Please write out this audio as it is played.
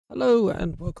Hello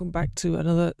and welcome back to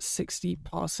another 60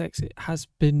 Parsecs. It has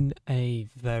been a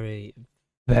very,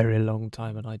 very long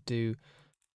time and I do,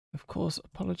 of course,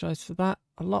 apologise for that.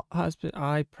 A lot has been...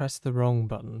 I pressed the wrong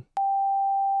button.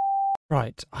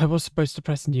 Right, I was supposed to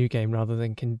press new game rather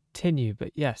than continue,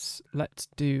 but yes, let's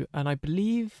do... And I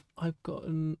believe I've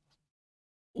gotten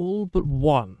all but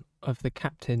one of the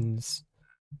captain's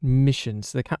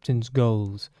missions, the captain's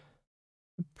goals.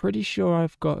 I'm pretty sure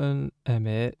I've gotten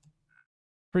Emmett.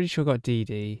 Pretty sure I got Dee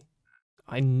Dee.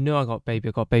 I know I got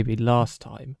baby last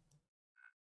time.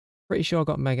 Pretty sure I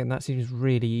got Megan. That seems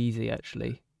really easy,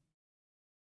 actually.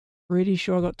 Pretty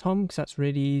sure I got Tom, because that's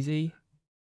really easy.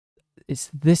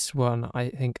 It's this one I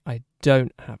think I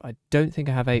don't have. I don't think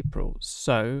I have April.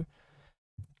 So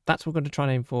that's what we're going to try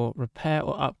and aim for. Repair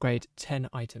or upgrade 10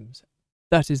 items.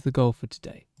 That is the goal for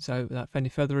today. So without any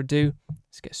further ado,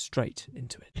 let's get straight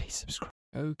into it. Please subscribe.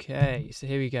 Okay, so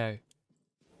here we go.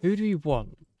 Who do we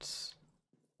want?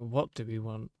 What do we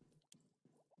want?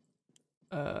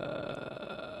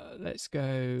 Let's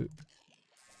go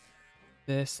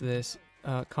this.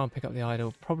 Can't pick up the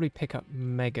idol. Probably pick up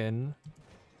Megan.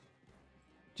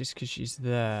 Just because she's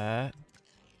there.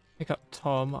 Pick up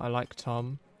Tom. I like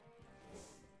Tom.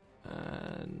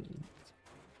 And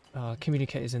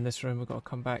communicators in this room. We've got to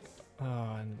come back.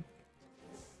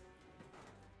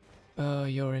 Oh,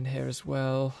 you're in here as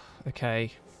well.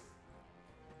 Okay.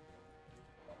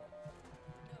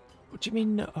 What do you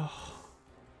mean? Oh.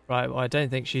 Right, well, I don't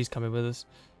think she's coming with us.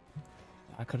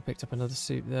 I could have picked up another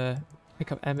soup there.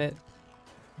 Pick up Emmett.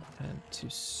 And 2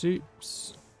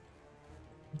 soups.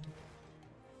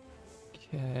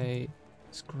 Okay.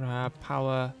 Let's grab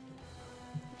power.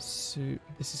 Soup.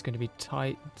 This is going to be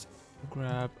tight.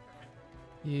 Grab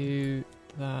you,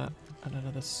 that, and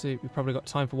another soup. We've probably got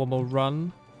time for one more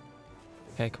run.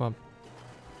 Okay, come on.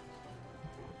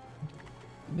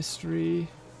 Mystery.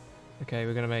 Okay,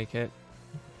 we're going to make it.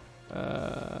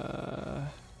 No,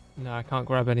 I can't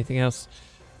grab anything else.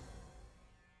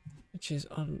 Which is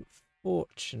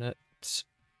unfortunate.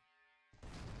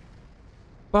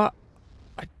 But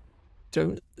I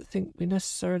don't think we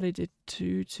necessarily did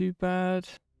too bad.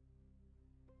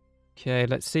 Okay,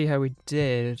 let's see how we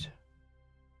did.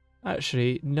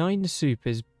 Actually, 9 soup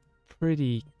is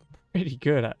pretty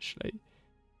good, actually.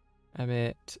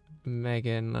 Emmett,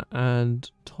 Megan,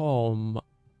 and Tom.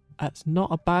 That's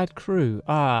not a bad crew.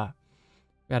 We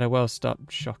had a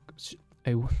well-stocked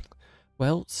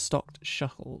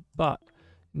shuttle, but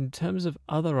in terms of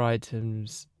other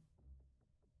items,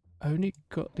 only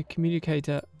got the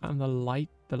communicator and the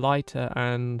lighter,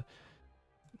 and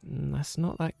that's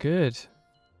not that good.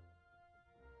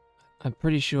 I'm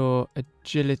pretty sure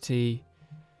agility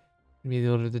will be the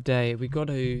order of the day. We got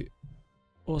to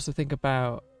also think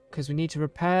about, because we need to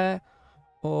repair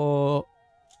or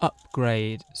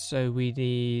upgrade. So we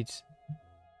need...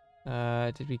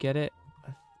 did we get it?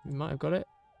 We might have got it.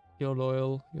 You're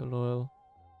loyal.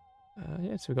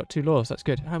 Yeah, so we got 2 laws. That's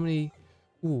good. How many?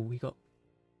 Ooh, we got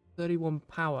 31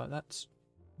 power. That's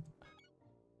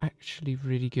actually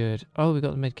really good. Oh, we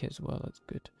got the medkit as well. That's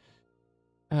good.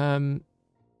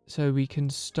 So we can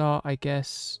start, I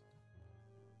guess.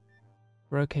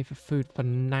 We're okay for food for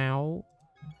now.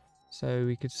 So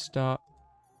we could start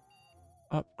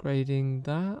upgrading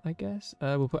that, I guess.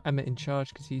 We'll put Emmett in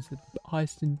charge because he's the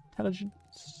highest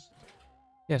intelligence.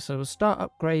 Yeah, so we'll start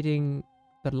upgrading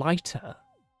the lighter.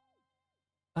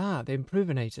 The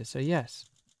improvinator, so yes.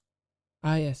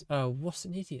 Yes. Oh, what's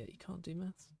an idiot? You can't do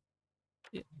maths.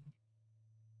 Yeah.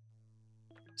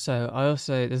 So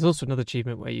there's also another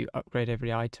achievement where you upgrade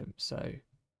every item, so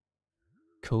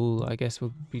cool. I guess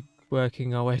we'll be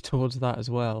working our way towards that as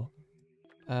well.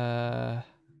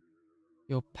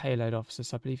 Your payload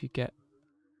officers, I believe you get...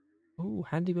 Oh,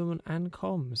 handy woman and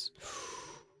comms.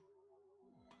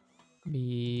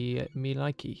 me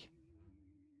likey.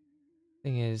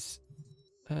 Thing is,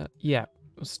 yeah,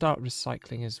 we'll start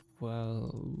recycling as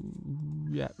well.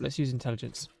 Yeah, let's use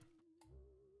intelligence.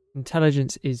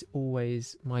 Intelligence is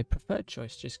always my preferred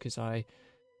choice, just because I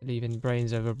believe in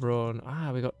brains over brawn.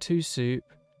 We got 2 soup.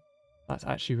 That's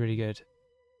actually really good.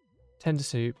 10 to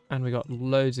soup, and we got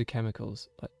loads of chemicals,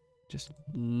 like just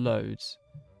loads.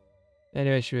 The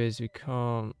only issue is we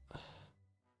can't.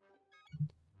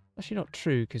 Actually, not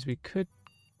true, because we could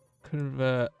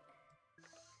convert.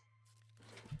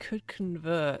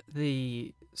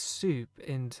 The soup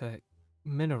into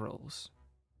minerals.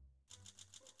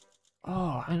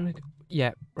 Oh, and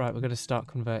yeah, right. We're going to start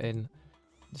converting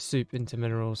the soup into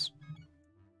minerals.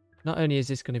 Not only is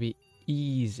this going to be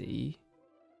easy,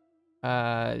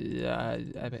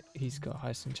 he's got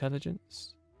highest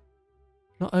intelligence.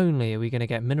 not only are we going to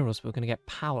get minerals, but we're going to get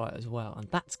power as well, and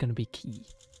that's going to be key.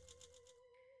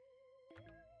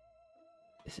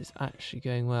 This is actually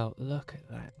going well. Look at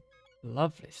that.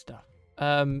 Lovely stuff.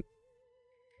 I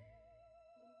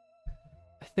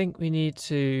think we need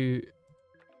to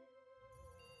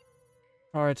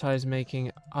prioritize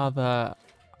making other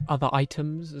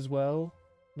items as well,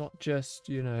 not just,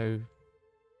 you know,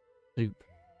 soup.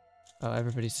 Oh,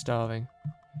 everybody's starving.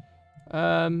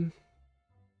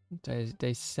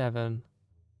 Day 7.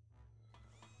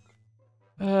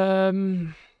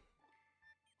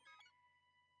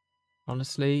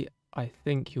 Honestly, I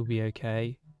think you'll be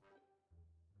okay.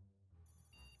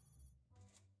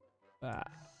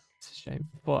 It's a shame.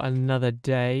 For another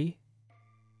day.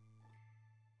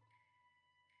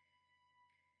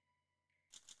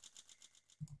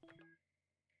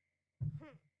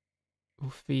 We'll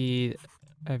feed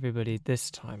everybody this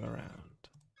time around.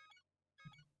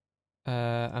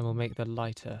 And we'll make the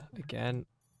lighter again.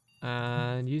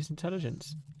 And use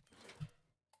intelligence. I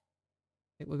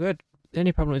think we're good. The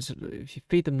only problem is if you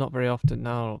feed them not very often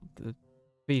now, the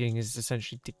feeding is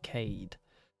essentially decayed.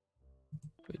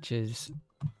 Which is,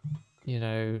 you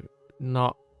know,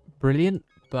 not brilliant,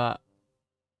 but,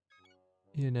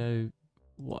 you know,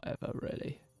 whatever,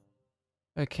 really.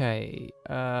 Okay,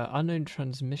 unknown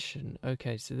transmission.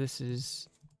 Okay, so this is...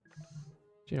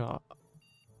 Do you know what?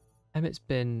 Emmett's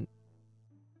been...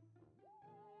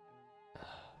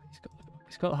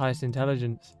 He's got the highest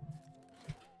intelligence.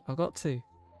 I've got to.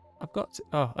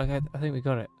 Oh, okay, I think we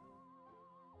got it.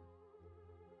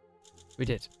 We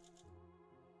did.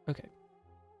 Okay.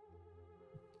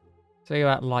 So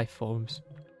about life forms.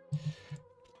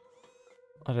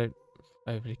 I don't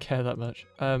overly care that much.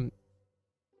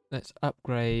 Let's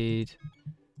upgrade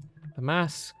the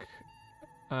mask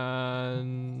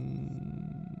and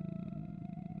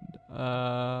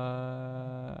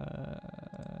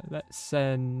let's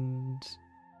send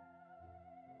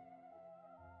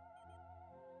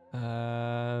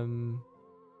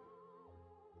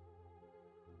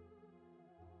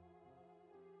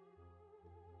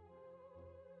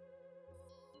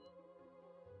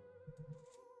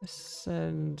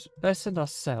let's send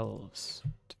ourselves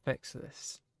to fix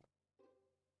this.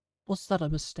 Was that a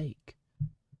mistake?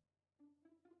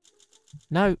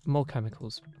 No, more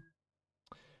chemicals.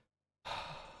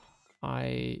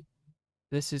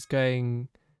 This is going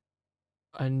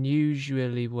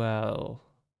unusually well.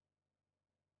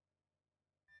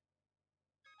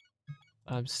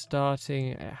 I'm starting,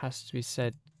 it has to be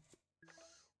said,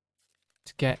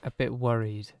 to get a bit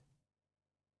worried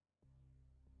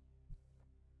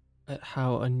at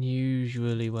how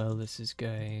unusually well this is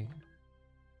going.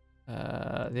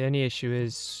 The only issue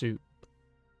is soup.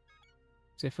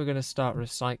 So if we're going to start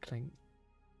recycling,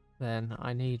 then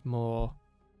I need more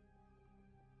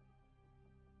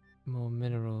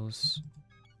minerals.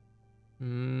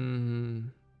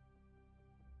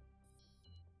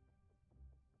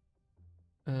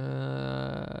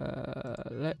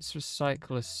 Let's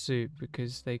recycle a soup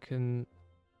because they can...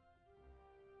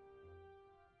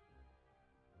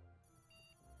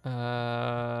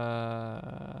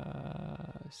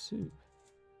 soup.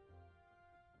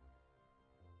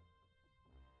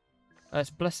 Let's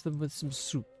bless them with some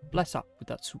soup. Bless up with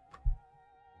that soup.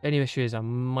 The only issue is I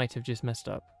might have just messed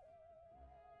up.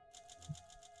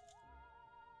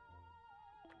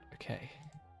 Okay.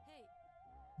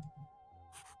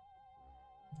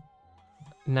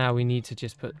 Now we need to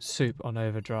just put soup on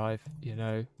overdrive, you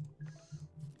know.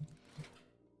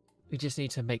 We just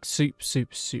need to make soup,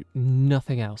 soup, soup.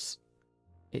 Nothing else.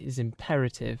 It is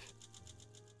imperative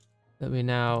that we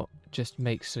now just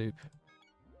make soup.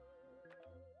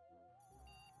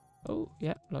 Oh,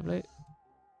 yeah, lovely.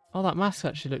 Oh, that mask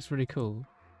actually looks really cool.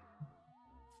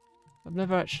 I've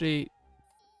never actually...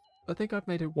 I think I've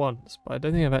made it once, but I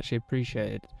don't think I've actually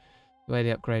appreciated the way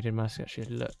the upgraded mask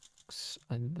actually looks.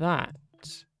 And that...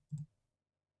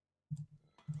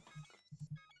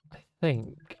 I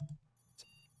think...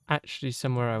 actually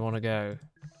somewhere I want to go.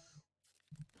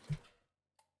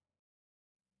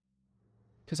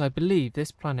 Because I believe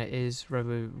this planet is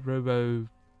the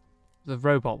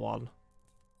robot one.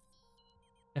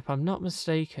 If I'm not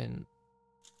mistaken,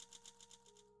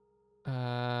 we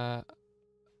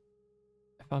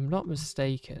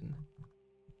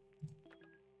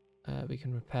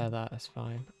can repair that, that's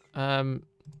fine. If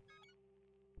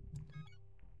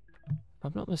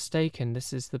I'm not mistaken,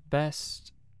 this is the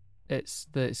best. It's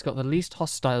got the least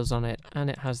hostiles on it, and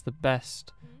it has the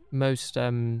best, most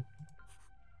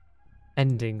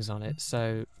endings on it.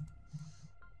 So,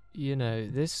 you know,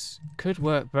 this could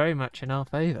work very much in our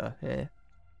favour here.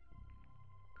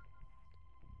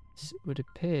 This would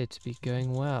appear to be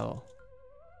going well.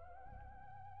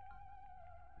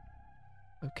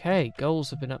 Okay, goals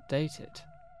have been updated.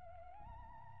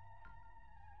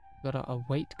 Got to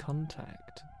await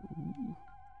contact. Ooh.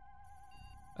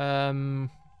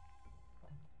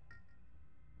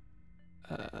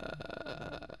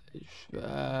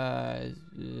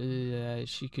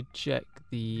 She could check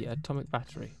the atomic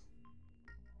battery.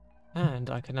 And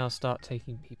I can now start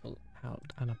taking people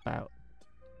out and about.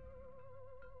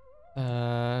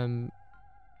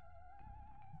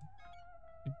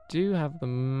 We do have the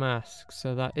mask,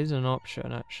 so that is an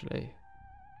option actually.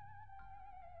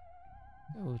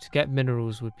 Oh, to get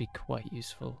minerals would be quite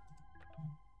useful.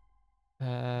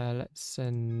 Let's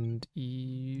send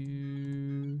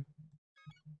you.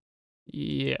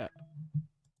 Yeah.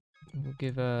 We'll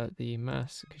give her the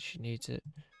mask because she needs it.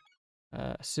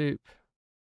 Soup.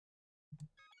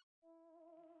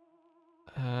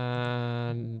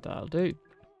 And that'll do.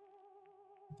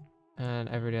 And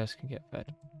everybody else can get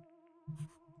fed.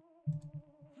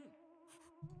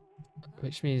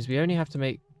 Which means we only have to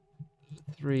make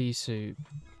 3 soup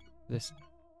this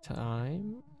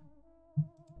time.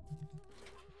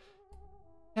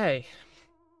 Hey.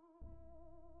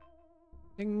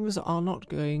 Things are not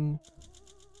going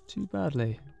too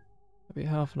badly. Maybe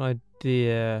half an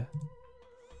idea.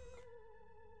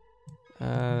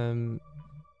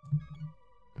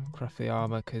 Craft the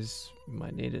armor because we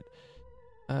might need it.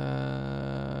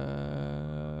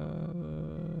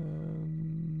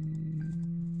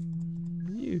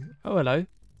 You. Oh, hello.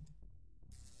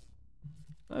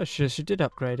 Oh, she did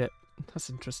upgrade it. That's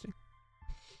interesting.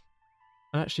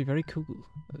 And actually very cool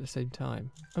at the same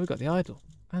time. Oh, we got the idol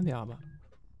and the armor.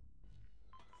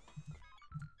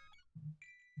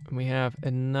 And we have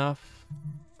enough.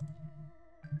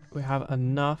 We have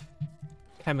enough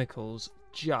chemicals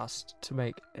just to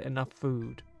make enough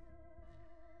food.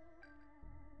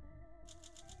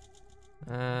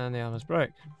 And the armor's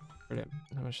broke. Brilliant.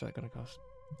 How much is that going to cost?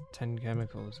 10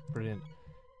 chemicals. Brilliant.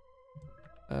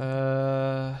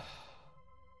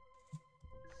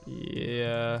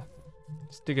 Yeah.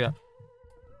 Let's dig it up.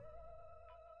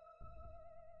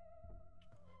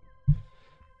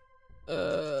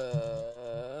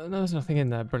 No, there's nothing in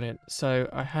there. Brilliant. So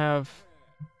I have.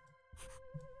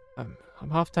 I'm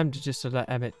half tempted just to let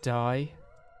Emmett die.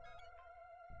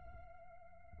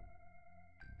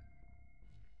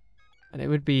 And it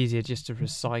would be easier just to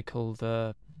recycle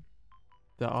the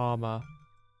armor.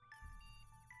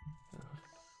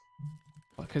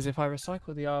 Because if I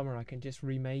recycle the armor, I can just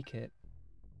remake it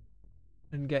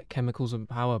and get chemicals and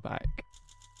power back.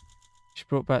 She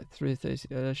brought back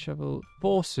 330 shovel,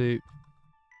 4 soup.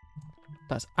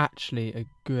 That's actually a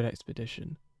good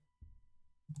expedition.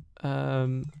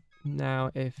 Now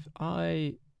if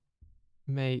I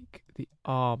make the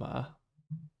armor,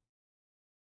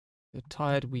 you're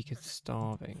tired, weak, and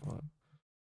starving. Well,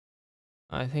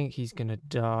 I think he's gonna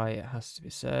die. It has to be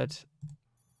said.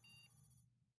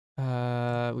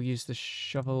 We use the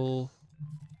shovel.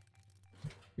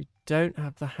 We don't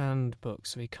have the handbook,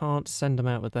 so we can't send them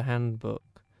out with the handbook,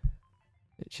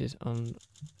 which is on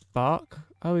bark.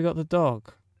 Oh, we got the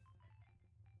dog.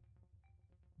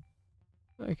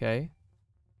 Okay.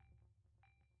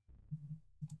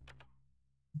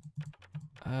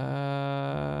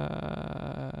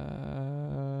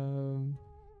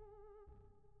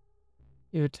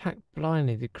 You attack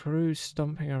blindly. The crew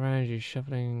stomping around you,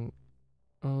 shoveling,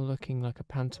 all looking like a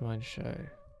pantomime show.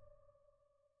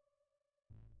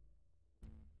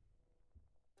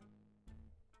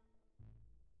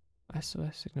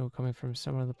 SOS signal coming from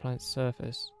somewhere on the planet's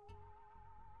surface.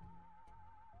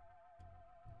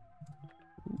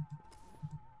 Ooh.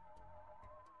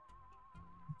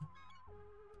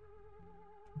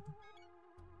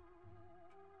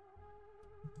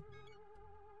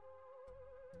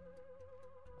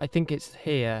 I think it's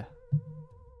here.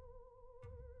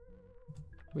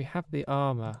 We have the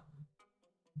armor.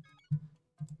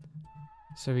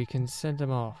 So we can send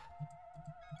them off.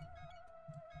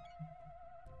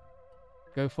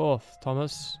 Go forth,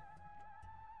 Thomas.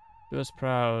 Do us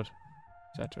proud,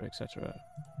 etc., etc.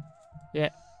 Yeah,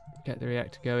 get the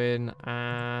reactor going,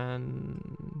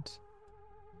 and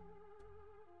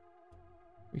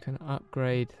we can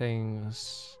upgrade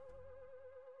things.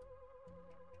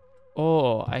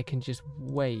 Or I can just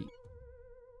wait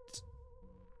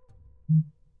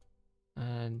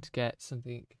and get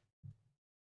something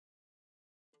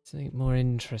more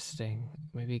interesting.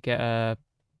 Maybe get a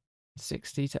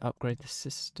 60 to upgrade the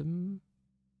system.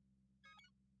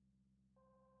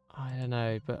 I don't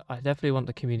know, but I definitely want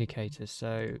the communicator,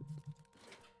 so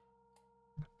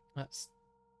that's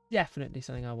definitely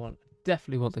something I want.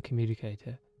 Definitely want the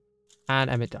communicator. And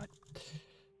Emmett died.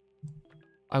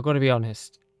 I've got to be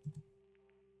honest.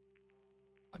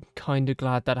 I'm kind of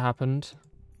glad that happened.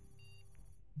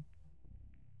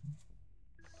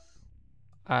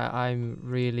 I'm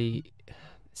really... It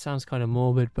sounds kind of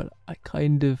morbid, but I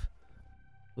kind of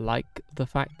like the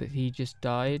fact that he just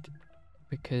died.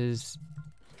 Because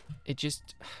it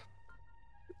just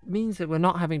means that we're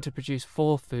not having to produce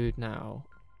 4 food now.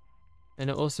 And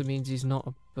it also means he's not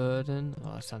a burden.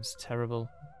 Oh, that sounds terrible.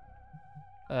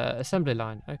 Assembly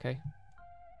line, okay.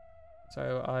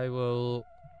 So I will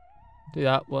do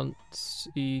that once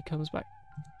he comes back.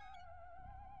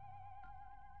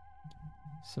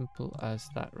 Simple as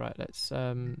that. Right, let's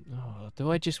oh,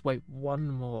 do I just wait one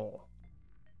more?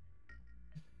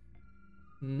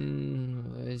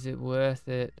 Is it worth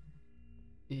it?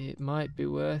 It might be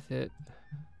worth it.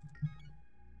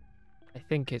 I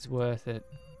think it's worth it.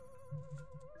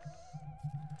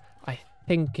 I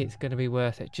think it's going to be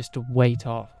worth it just to wait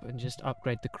off and just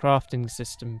upgrade the crafting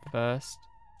system first.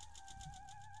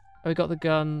 Oh, we got the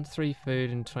gun, 3 food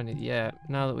and 20. Yeah,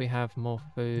 now that we have more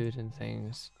food and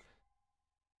things,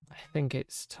 I think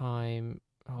it's time.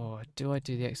 Oh, do I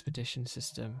do the expedition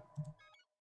system?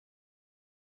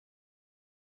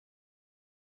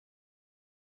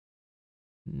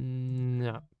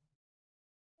 No.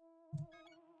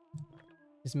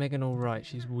 Is Megan alright?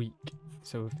 She's weak,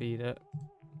 so we'll feed her.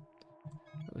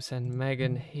 We'll send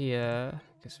Megan here,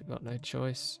 because we've got no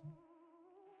choice.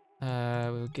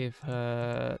 We'll give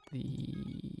her the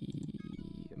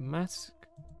mask.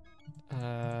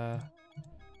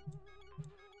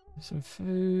 Some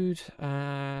food,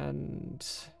 and...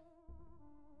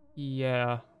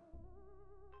 yeah.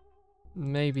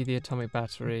 Maybe the atomic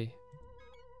battery.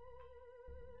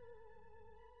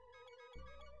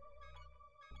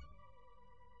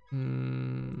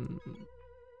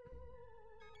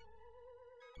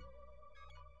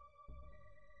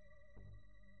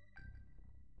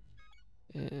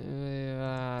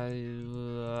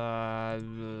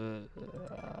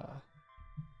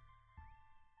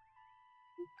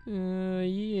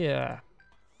 Yeah.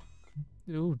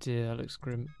 Oh dear, that looks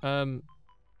grim.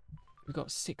 We've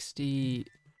got 60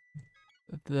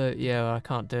 of the... yeah, I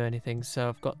can't do anything, so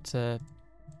I've got to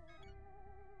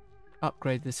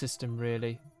upgrade the system,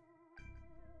 really.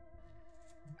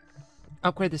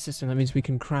 Upgrade the system, that means we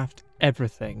can craft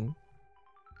everything.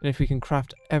 And if we can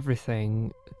craft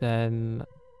everything, then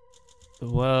the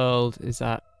world is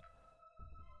at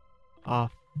our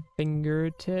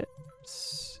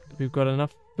fingertips. We've got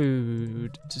enough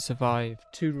food to survive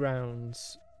 2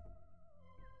 rounds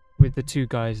with the 2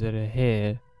 guys that are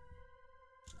here.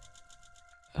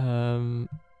 Why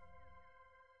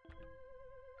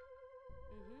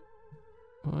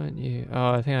aren't you?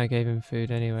 Oh, I think I gave him food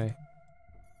anyway.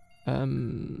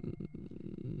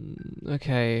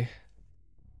 Okay.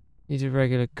 Needs a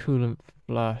regular coolant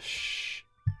flush.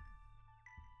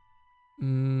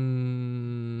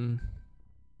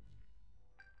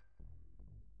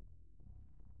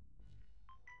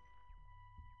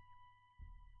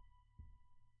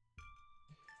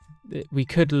 We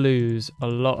could lose a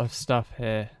lot of stuff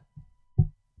here,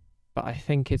 but I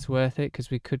think it's worth it because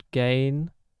we could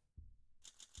gain.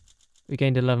 We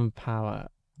gained 11 power.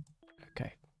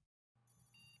 Okay.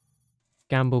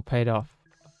 Gamble paid off.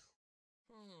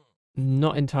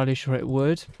 Not entirely sure it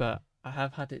would, but I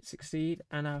have had it succeed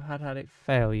and I've had it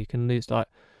fail. You can lose like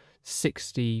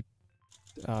 60.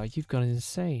 Oh, you've gone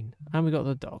insane. And we got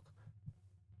the dog.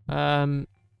 And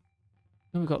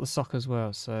we got the sock as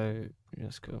well, so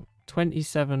that's cool.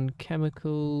 27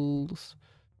 chemicals,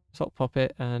 sock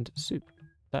poppet, and soup.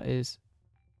 That is.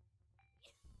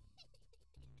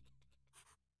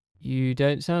 You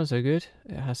don't sound so good,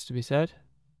 it has to be said.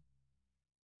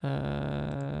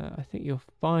 I think you're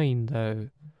fine though.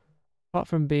 Apart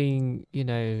from being, you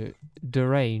know,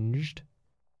 deranged,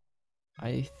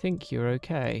 I think you're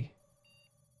okay.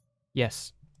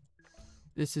 Yes.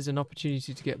 This is an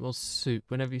opportunity to get more soup.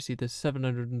 Whenever you see the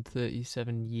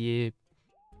 737 year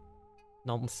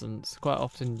nonsense, quite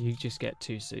often you just get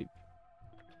 2 soup.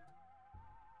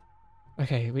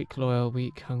 Okay, weak loyal,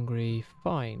 weak hungry,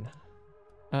 fine.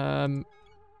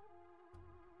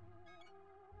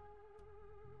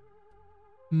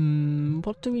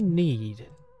 What do we need?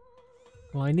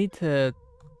 Well, I need to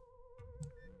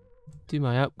do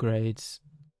my upgrades.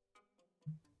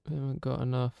 We haven't got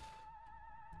enough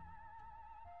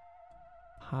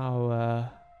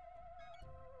power.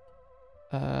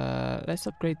 Let's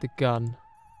upgrade the gun.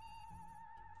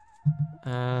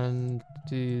 And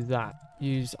do that.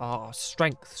 Use our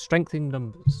strength. Strength in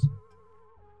numbers.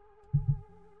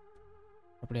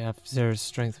 Probably have 0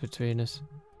 strength between us.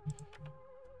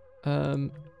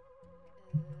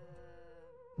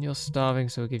 You're starving,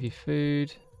 so we'll give you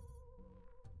food.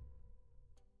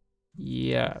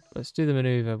 Yeah, let's do the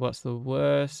maneuver. What's the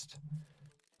worst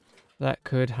that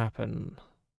could happen?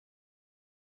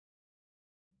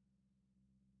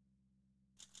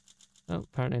 Oh,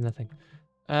 apparently nothing.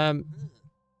 I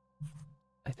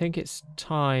think it's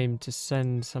time to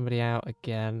send somebody out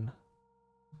again.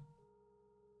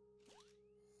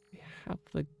 We have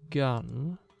the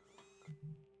gun.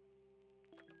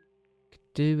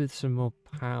 Could do with some more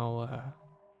power.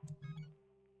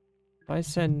 If I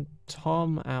send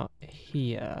Tom out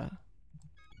here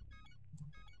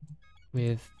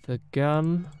with the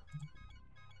gun,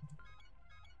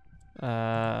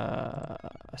 a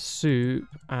soup,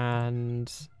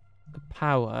 and the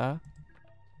power,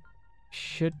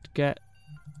 should get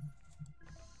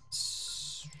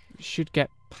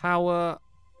power,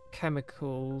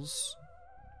 chemicals,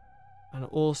 and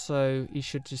also he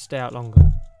should just stay out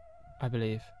longer, I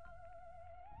believe.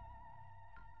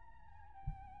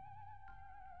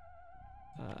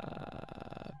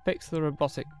 Fix the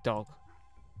robotic dog.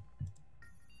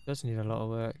 Does need a lot of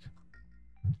work.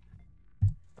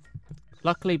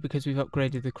 Luckily, because we've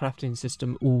upgraded the crafting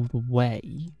system all the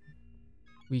way,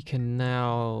 we can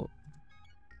now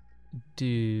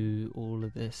do all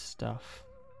of this stuff.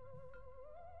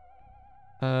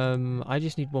 I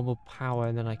just need one more power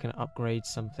and then I can upgrade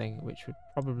something, which would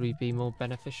probably be more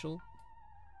beneficial.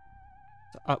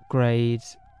 To upgrade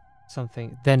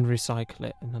something, then recycle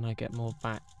it, and then I get more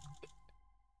back.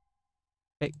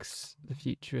 Fix the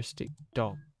futuristic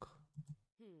dog.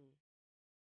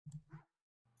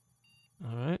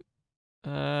 Alright.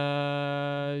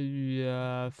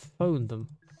 Yeah, phone them.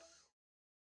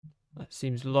 That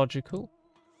seems logical.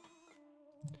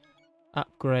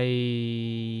 Upgrade.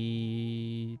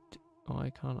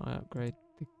 Why can't I upgrade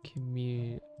the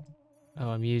commute? Oh,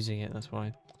 I'm using it, that's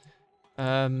why.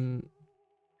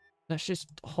 Let's just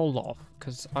hold off,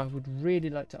 because I would really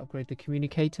like to upgrade the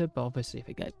communicator, but obviously if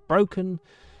it gets broken,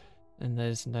 then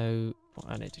there's no... Well,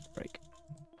 I need to break.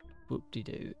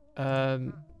 Whoop-de-doo.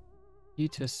 You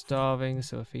two are starving,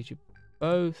 so I'll feed you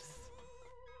both.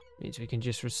 Means we can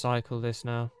just recycle this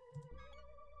now.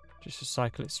 Just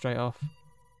recycle it straight off.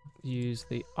 Use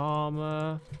the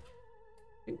armor.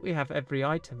 I think we have every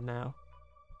item now.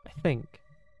 I think.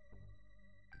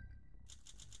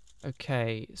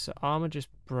 Okay, so armor just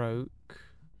broke.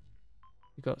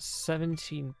 We got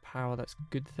 17 power, that's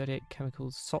good. 38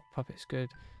 chemicals. Sock puppet's good.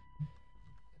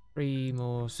 3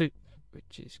 more soup,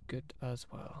 which is good as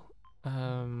well.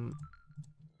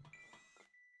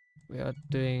 We are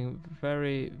doing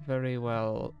very, very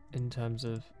well in terms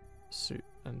of soup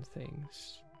and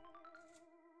things.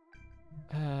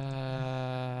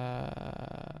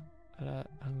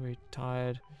 Hungry,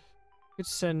 tired. Could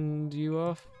send you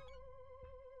off.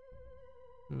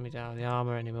 We don't have the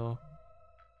armor anymore.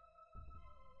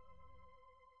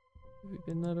 Have we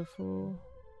been there before?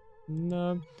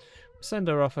 No. Send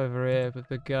her off over here with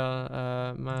the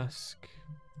mask.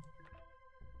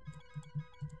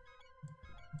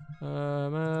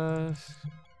 Mask.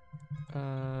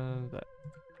 And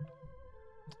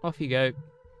off you go.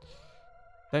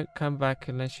 Don't come back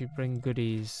unless you bring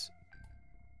goodies.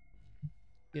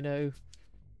 You know,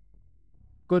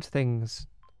 good things.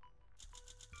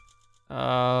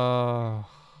 Oh.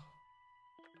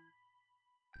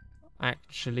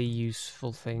 Actually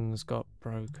useful things got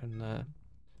broken there.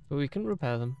 But we can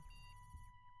repair them.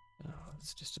 Oh,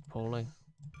 it's just appalling.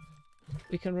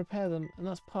 We can repair them, and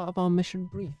that's part of our mission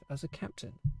brief as a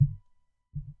captain.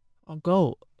 Our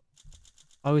goal.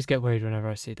 I always get worried whenever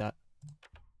I see that.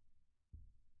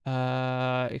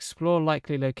 Explore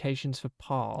likely locations for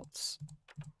parts.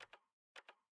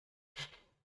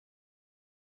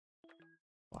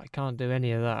 Well, I can't do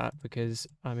any of that because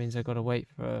that means I've got to wait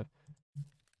for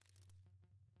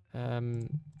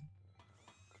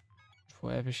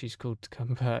whatever she's called to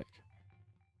come back.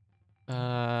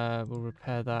 We'll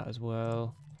repair that as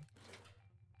well.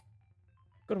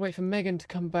 Got to wait for Megan to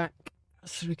come back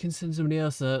so we can send somebody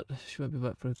else out. She won't be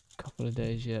back for a couple of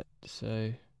days yet,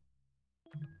 so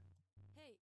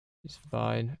it's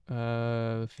fine.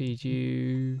 Feed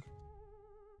you.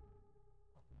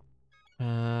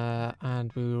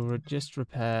 And we will just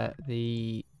repair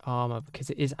the armor because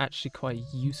it is actually quite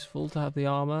useful to have the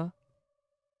armor,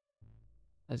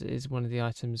 as it is one of the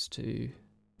items to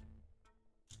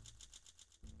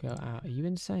go out. Are you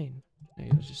insane? No,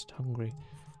 you're just hungry.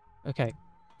 Okay.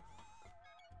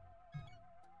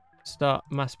 Start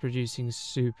mass producing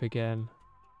soup again.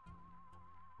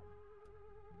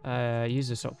 Use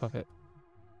the sock puppet.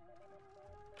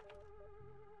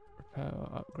 Repair or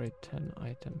upgrade 10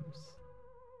 items.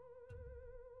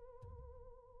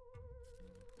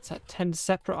 Is that 10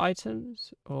 separate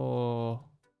items? Or...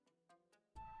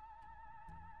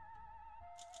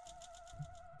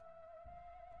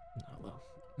 Oh, well.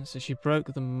 So she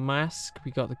broke the mask.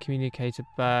 We got the communicator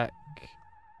back.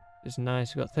 Which is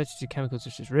nice. We got 32 chemicals,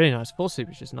 which is really nice. 4 soup,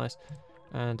 which is nice.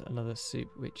 And another soup,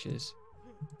 which is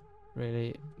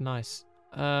really nice.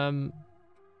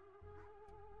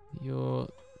 You're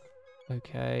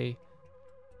okay.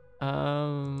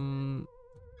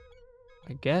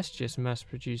 I guess just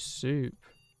mass-produced soup.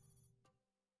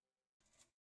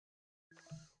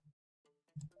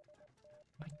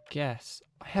 I guess.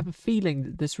 I have a feeling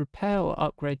that this repair or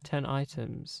upgrade 10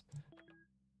 items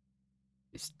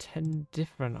is 10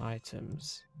 different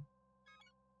items.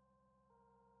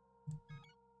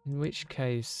 In which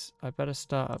case, I better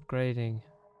start upgrading.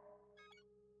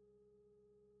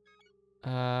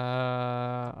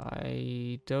 I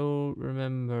don't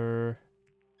remember.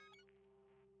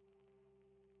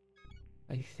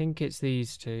 I think it's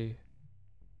these two.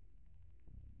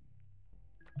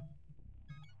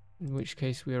 In which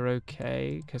case we are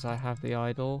okay, because I have the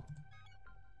idol.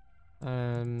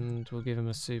 And we'll give him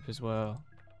a soup as well.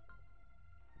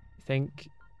 I think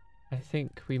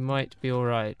we might be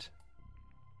alright.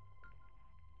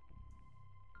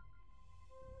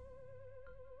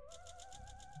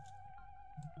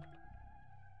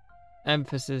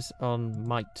 Emphasis on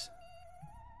might.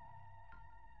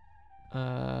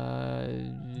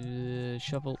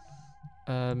 Shovel.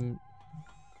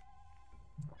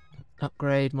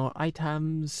 Upgrade more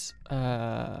items.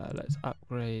 Let's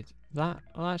upgrade that.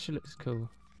 Oh, that actually looks cool.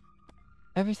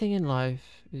 Everything in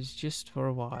life is just for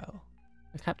a while.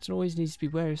 The captain always needs to be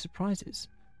wary of surprises.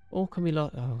 All can be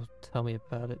lost. Oh, tell me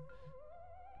about it.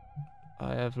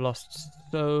 I have lost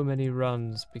so many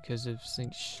runs because of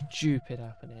something stupid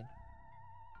happening.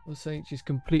 Or something just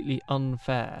completely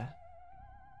unfair.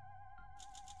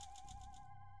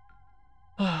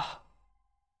 Oh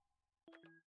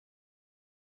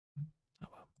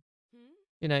well.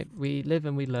 You know, we live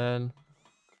and we learn.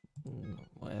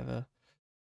 Whatever.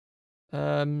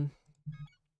 Let's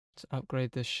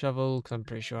upgrade this shovel, because I'm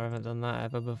pretty sure I haven't done that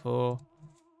ever before.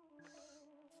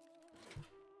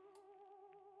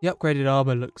 The upgraded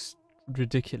armor looks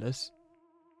ridiculous.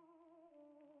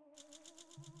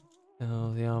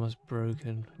 Oh, the armor's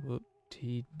broken.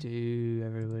 Whoop-dee-doo,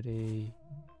 everybody.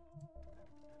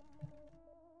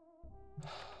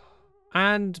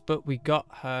 But we got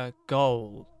her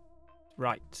goal.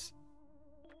 Right.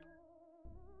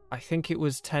 I think it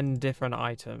was 10 different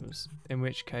items, in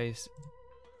which case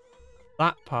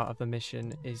that part of the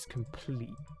mission is complete.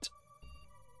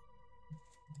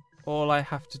 All I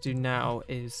have to do now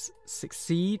is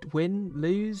succeed, win,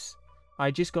 lose.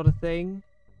 I just got a thing.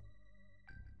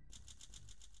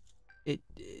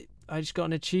 I just got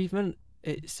an achievement.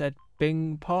 It said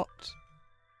Bing Pot.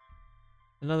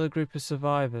 Another group of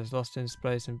survivors lost in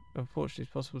space, and unfortunately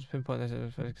it's possible to pinpoint this.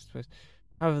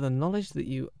 However, the knowledge that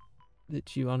you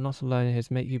are not alone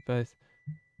has made you both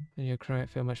and your crew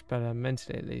feel much better,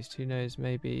 mentally at least. Who knows,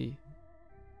 maybe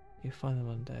you'll find them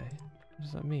one day. What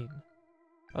does that mean?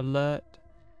 Alert.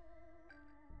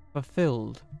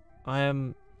 Fulfilled. I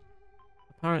am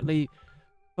apparently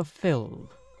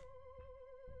fulfilled.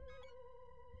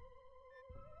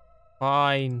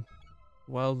 Fine.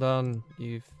 Well done.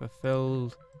 You've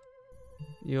fulfilled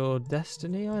your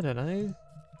destiny? I don't know.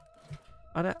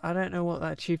 I don't know what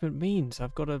that achievement means.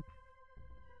 I've got to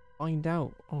find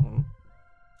out. Hold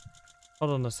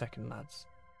on a second, lads.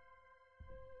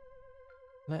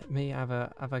 Let me have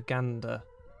a gander.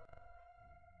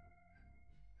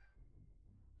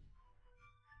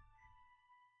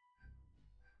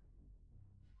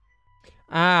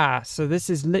 Ah, so this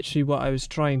is literally what I was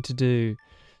trying to do.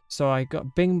 So I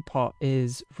got Bing Pot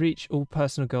is reach all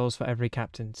personal goals for every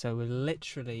captain. So we're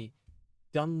literally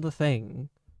done the thing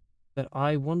that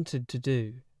I wanted to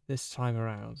do this time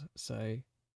around. So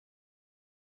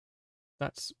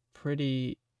that's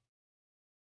pretty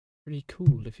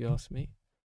cool if you ask me.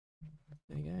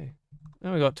 There you go.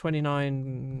 Now we got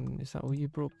 29. Is that all you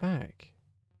brought back?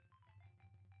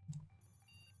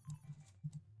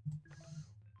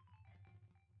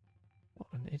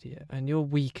 What an idiot. And you're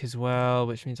weak as well,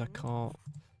 which means I can't.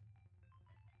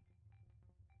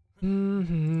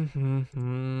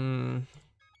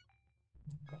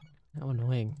 How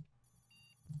annoying.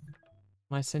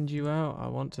 Can I send you out? I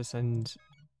want to send...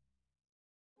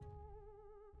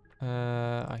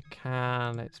 I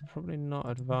can. It's probably not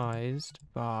advised,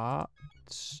 but...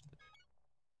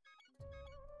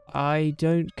 I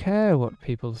don't care what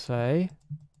people say.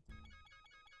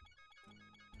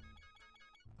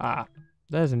 Ah,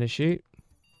 there's an issue.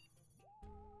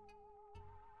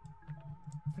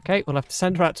 Okay, we'll have to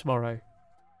send her out tomorrow.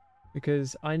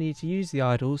 Because I need to use the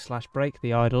idol / break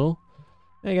the idol.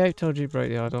 There you go, told you break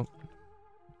the idol.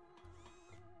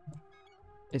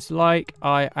 It's like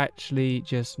I actually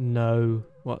just know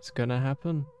what's gonna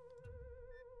happen.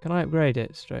 Can I upgrade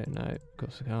it straight? No, of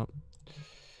course I can't.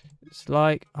 It's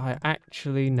like I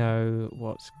actually know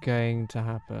what's going to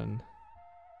happen.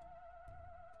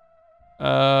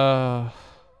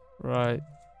 Right.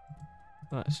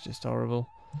 That's just horrible.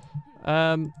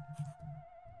 I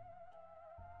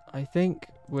think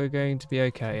we're going to be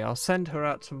okay. I'll send her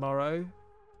out tomorrow.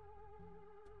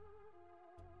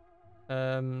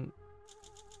 I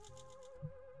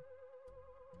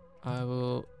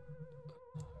will...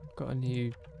 Got a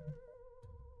new...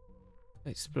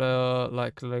 Explore,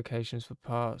 like, locations for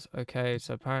parts. Okay,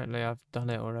 so apparently I've done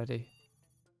it already.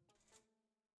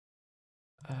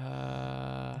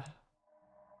 But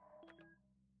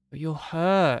you're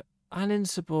hurt. And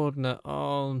insubordinate.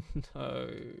 Oh, no.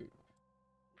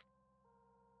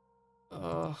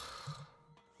 Ugh.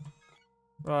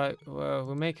 Right, well,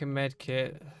 we're making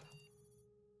medkit.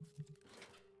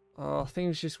 Oh,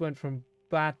 things just went from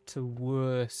bad to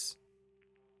worse.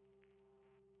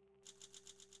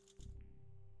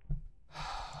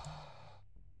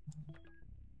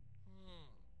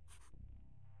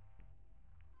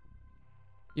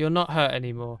 You're not hurt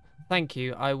anymore. Thank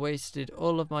you. I wasted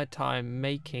all of my time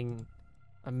making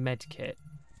a medkit.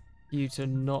 You to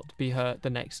not be hurt the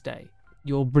next day.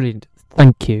 You're brilliant.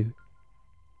 Thank you.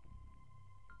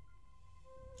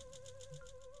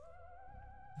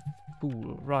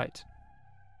 Fool. Right.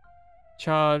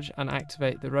 Charge and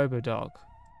activate the RoboDog.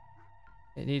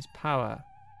 It needs power.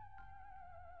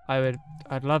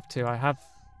 I'd love to. I have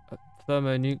a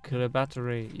thermonuclear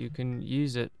battery. You can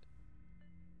use it.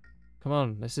 Come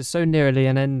on, this is so nearly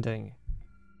an ending.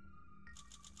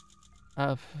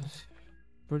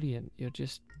 Brilliant. You're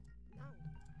just...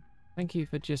 Thank you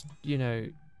for just, you know,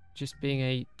 just being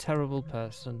a terrible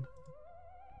person.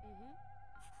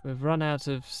 We've run out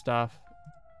of stuff.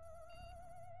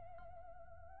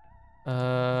 We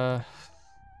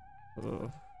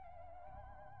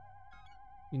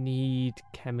need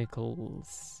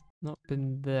chemicals. Not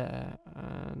been there,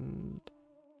 and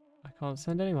I can't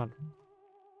send anyone.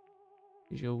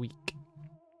 Because you're weak.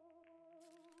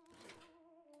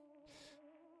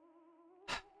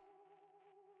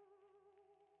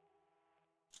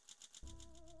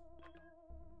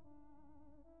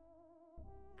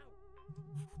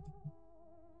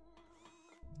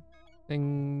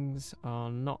 Things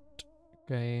are not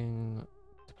going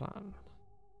to plan.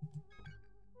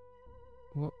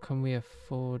 What can we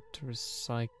afford to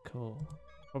recycle?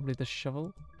 Probably the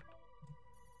shovel.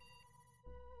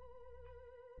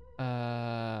 I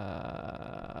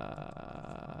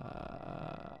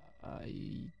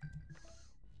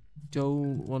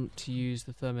don't want to use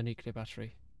the thermonuclear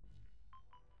battery.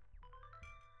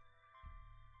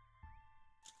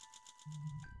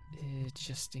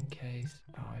 Just in case.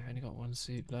 Oh, I've only got one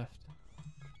suit left.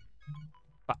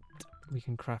 But we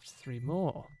can craft 3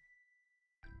 more.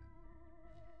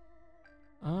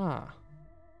 Ah.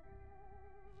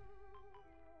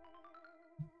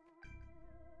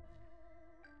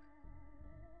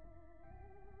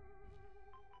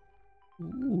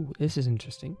 Ooh, this is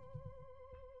interesting.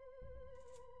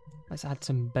 Let's add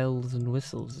some bells and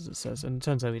whistles, as it says. And it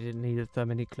turns out we didn't need a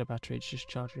thermonuclear battery. It's just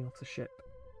charging off the ship.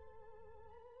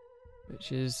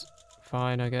 Which is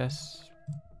fine, I guess.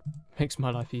 Makes my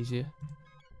life easier.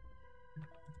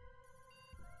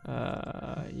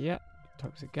 Yeah.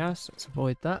 Toxic gas. Let's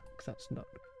avoid that, because that's not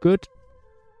good.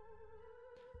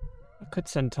 I could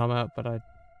send Tom out, but I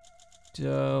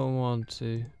don't want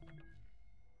to.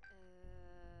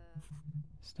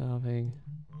 Starving.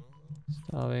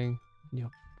 Starving.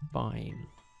 You're fine.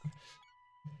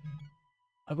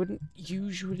 I wouldn't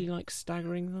usually like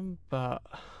staggering them, but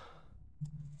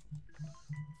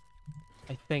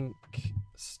I think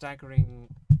staggering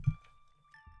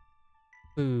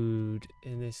food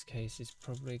in this case is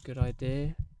probably a good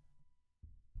idea.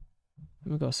 And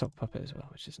we've got a sock puppet as well,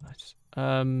 which is nice.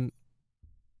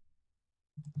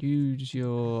 Use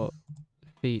your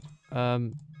feet.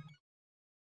 Go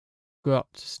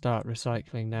up to start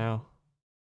recycling now.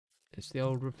 It's the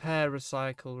old repair,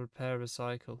 recycle, repair,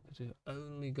 recycle. But we've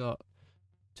only got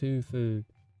 2 food.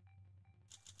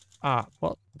 Ah,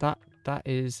 what? That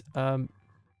is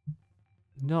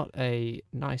not a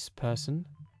nice person.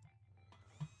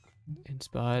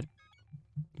 Inspired.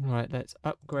 Right, let's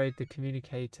upgrade the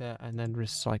communicator and then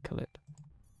recycle it.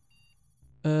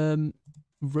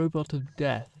 Robot of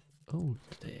death. Oh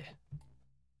dear.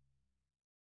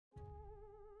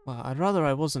 Well, I'd rather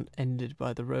I wasn't ended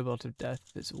by the robot of death.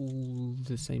 It's all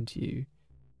the same to you.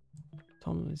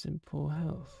 Tom is in poor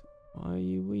health. Why are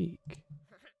you weak?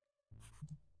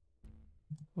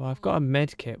 Well, I've got a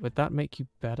med kit. Would that make you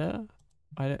better?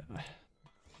 I don't...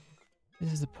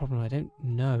 This is the problem. I don't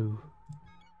know.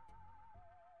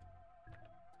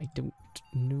 I don't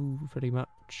know very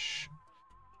much.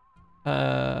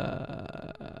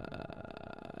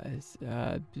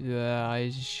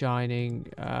 Eyes shining.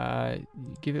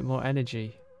 Give it more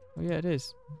energy. Oh yeah, it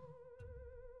is.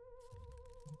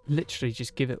 Literally,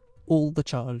 just give it all the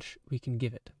charge we can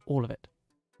give it. All of it.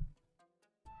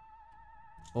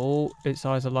 Oh, its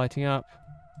eyes are lighting up.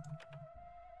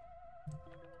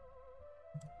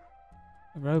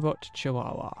 A robot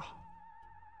chihuahua.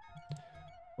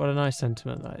 What a nice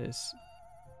sentiment that is.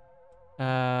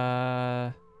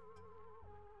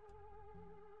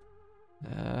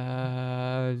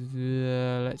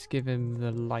 Let's give him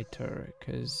the lighter,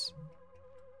 because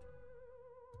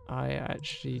I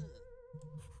actually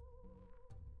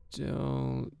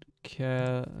don't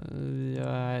care.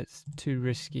 It's too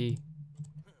risky.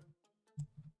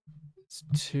 It's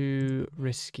too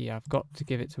risky. I've got to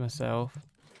give it to myself.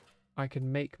 I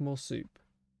can make more soup.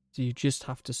 So you just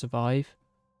have to survive.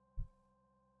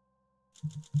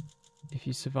 If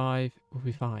you survive, we'll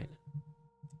be fine.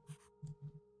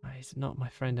 He's not my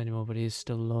friend anymore, but he is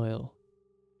still loyal.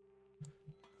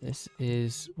 This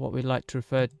is what we like to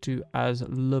refer to as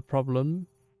the problem.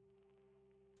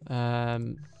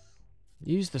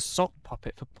 Use the sock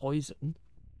puppet for poison,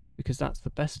 because that's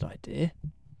the best idea.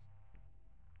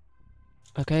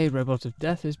 Okay, Robot of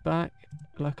Death is back.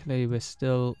 Luckily, we're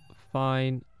still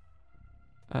fine.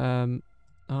 Armor,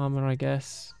 I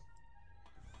guess.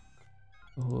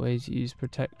 Always use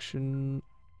protection.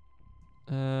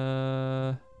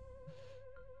 We're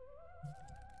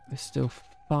still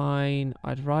fine.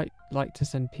 I'd like to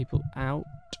send people out.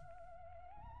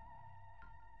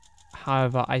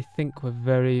 However, I think we're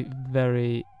very,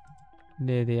 very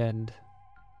near the end.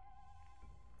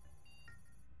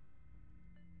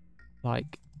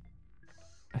 Like,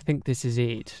 I think this is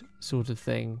it, sort of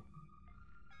thing.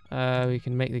 We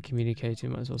can make the communicator.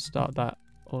 Might as well start that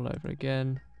all over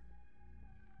again.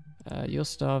 You're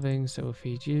starving, so we'll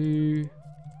feed you.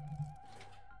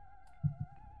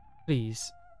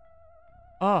 Please.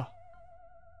 Ah.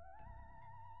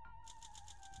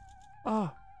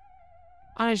 Ah.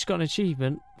 I just got an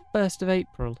achievement. 1st of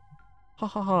April. Ha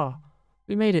ha ha.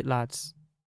 We made it, lads.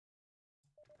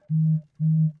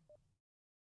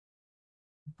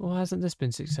 Well, hasn't this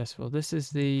been successful? This is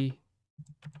the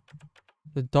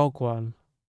dog one.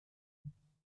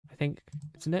 I think,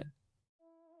 isn't it?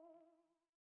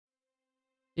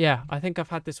 Yeah, I think I've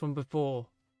had this one before,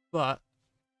 but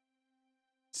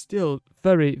still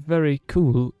very, very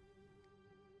cool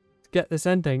to get this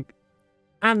ending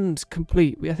and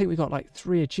complete. I think we got like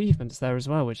 3 achievements there as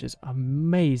well, which is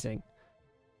amazing.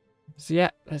 So yeah,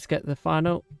 let's get the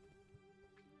final.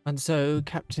 And so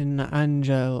Captain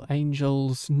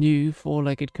Angel's new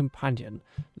 4-legged companion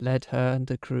led her and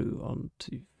the crew on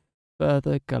to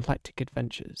further galactic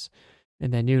adventures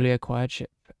in their newly acquired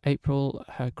ship. April,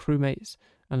 her crewmates,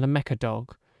 and the mecha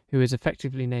dog, who is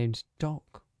effectively named Dog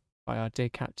by our dear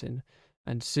captain,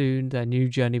 and soon their new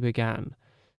journey began,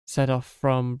 set off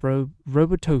from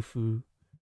Robotofu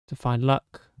to find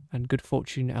luck and good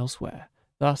fortune elsewhere.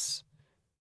 Thus,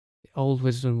 the old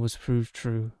wisdom was proved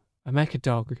true. A mecha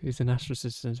dog is an Astro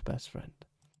Citizen's best friend.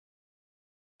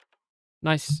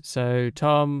 Nice. So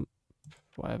Tom,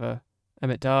 whatever.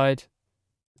 Emmett died.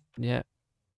 Yeah.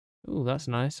 Ooh, that's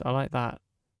nice. I like that.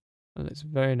 That looks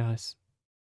very nice.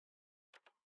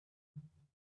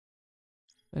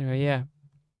 Anyway, yeah.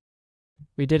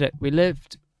 We did it. We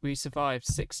lived. We survived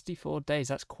 64 days.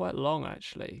 That's quite long,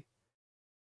 actually.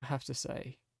 I have to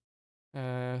say.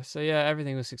 So yeah,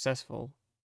 everything was successful.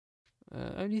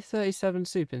 Only 37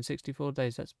 soup in 64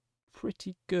 days. That's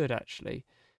pretty good, actually.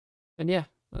 And yeah,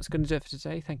 that's going to do it for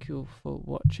today. Thank you all for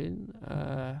watching.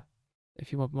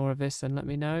 If you want more of this, then let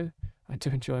me know. I do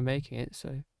enjoy making it,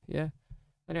 so yeah.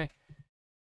 Anyway,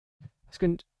 that's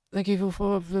good. Thank you all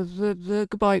for the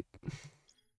goodbye.